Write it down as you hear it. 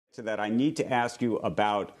To that, I need to ask you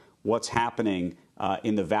about what's happening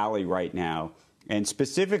in the Valley right now. And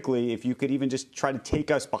specifically, if you could even just try to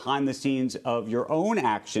take us behind the scenes of your own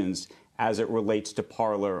actions as it relates to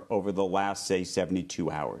Parler over the last, say,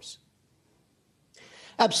 72 hours.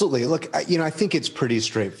 Absolutely. Look, I think it's pretty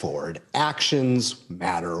straightforward. Actions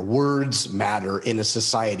matter. Words matter in a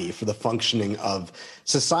society for the functioning of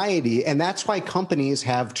society. And that's why companies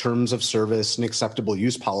have terms of service and acceptable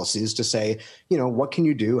use policies to say, what can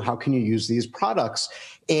you do? How can you use these products?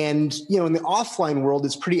 And, in the offline world,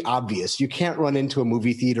 it's pretty obvious. You can't run into a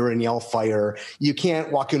movie theater and yell fire. You can't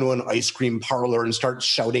walk into an ice cream parlor and start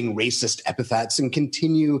shouting racist epithets and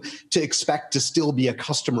continue to expect to still be a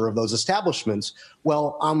customer of those establishments.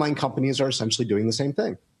 Well, online companies are essentially doing the same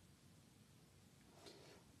thing.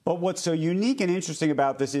 But what's so unique and interesting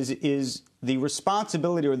about this is the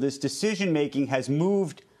responsibility, or this decision-making, has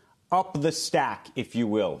moved up the stack, if you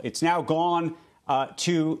will. It's now gone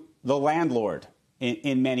to the landlord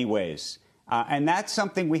in many ways. And that's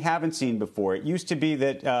something we haven't seen before. It used to be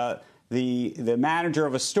that the manager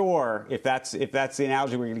of a store, if that's the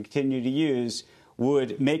analogy we're going to continue to use,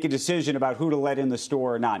 would make a decision about who to let in the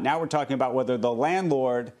store or not. Now we're talking about whether the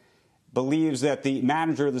landlord believes that the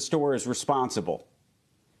manager of the store is responsible.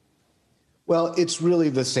 Well, it's really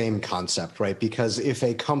the same concept, right? Because if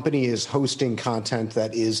a company is hosting content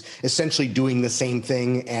that is essentially doing the same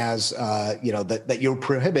thing as, that you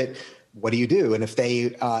prohibit, what do you do? And if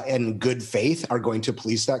they, in good faith, are going to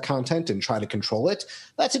police that content and try to control it,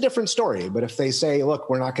 that's a different story. But if they say, look,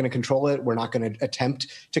 we're not going to control it, we're not going to attempt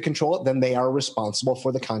to control it, then they are responsible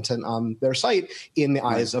for the content on their site in the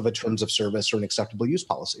eyes of a terms of service or an acceptable use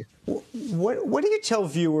policy. What do you tell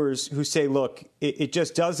viewers who say, look, it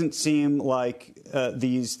just doesn't seem like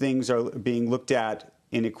these things are being looked at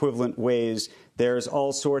in equivalent ways? There's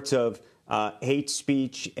all sorts of hate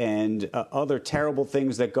speech and other terrible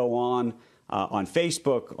things that go on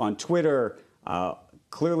Facebook, on Twitter,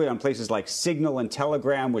 clearly on places like Signal and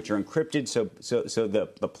Telegram, which are encrypted, so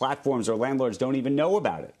the platforms or landlords don't even know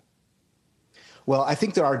about it. Well, I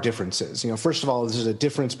think there are differences. First of all, there's a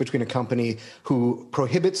difference between a company who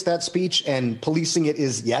prohibits that speech, and policing it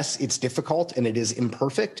is, yes, it's difficult and it is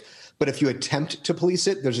imperfect. But if you attempt to police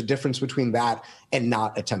it, there's a difference between that and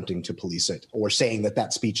not attempting to police it, or saying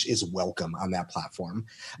that speech is welcome on that platform.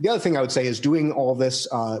 The other thing I would say is doing all this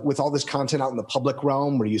with all this content out in the public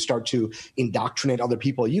realm where you start to indoctrinate other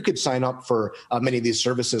people. You could sign up for many of these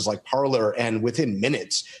services like Parler and within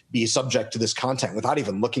minutes be subject to this content without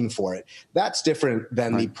even looking for it. That's different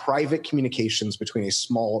than the private communications between a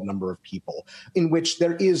small number of people in which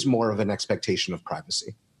there is more of an expectation of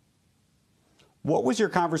privacy. What was your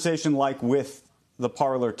conversation like with the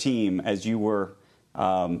Parler team as you were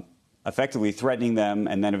effectively threatening them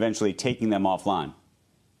and then eventually taking them offline?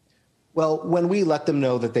 Well, when we let them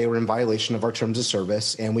know that they were in violation of our terms of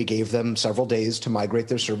service and we gave them several days to migrate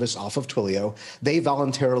their service off of Twilio, they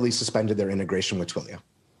voluntarily suspended their integration with Twilio.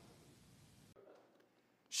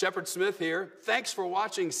 Shepard Smith here. Thanks for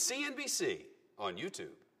watching CNBC on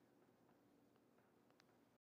YouTube.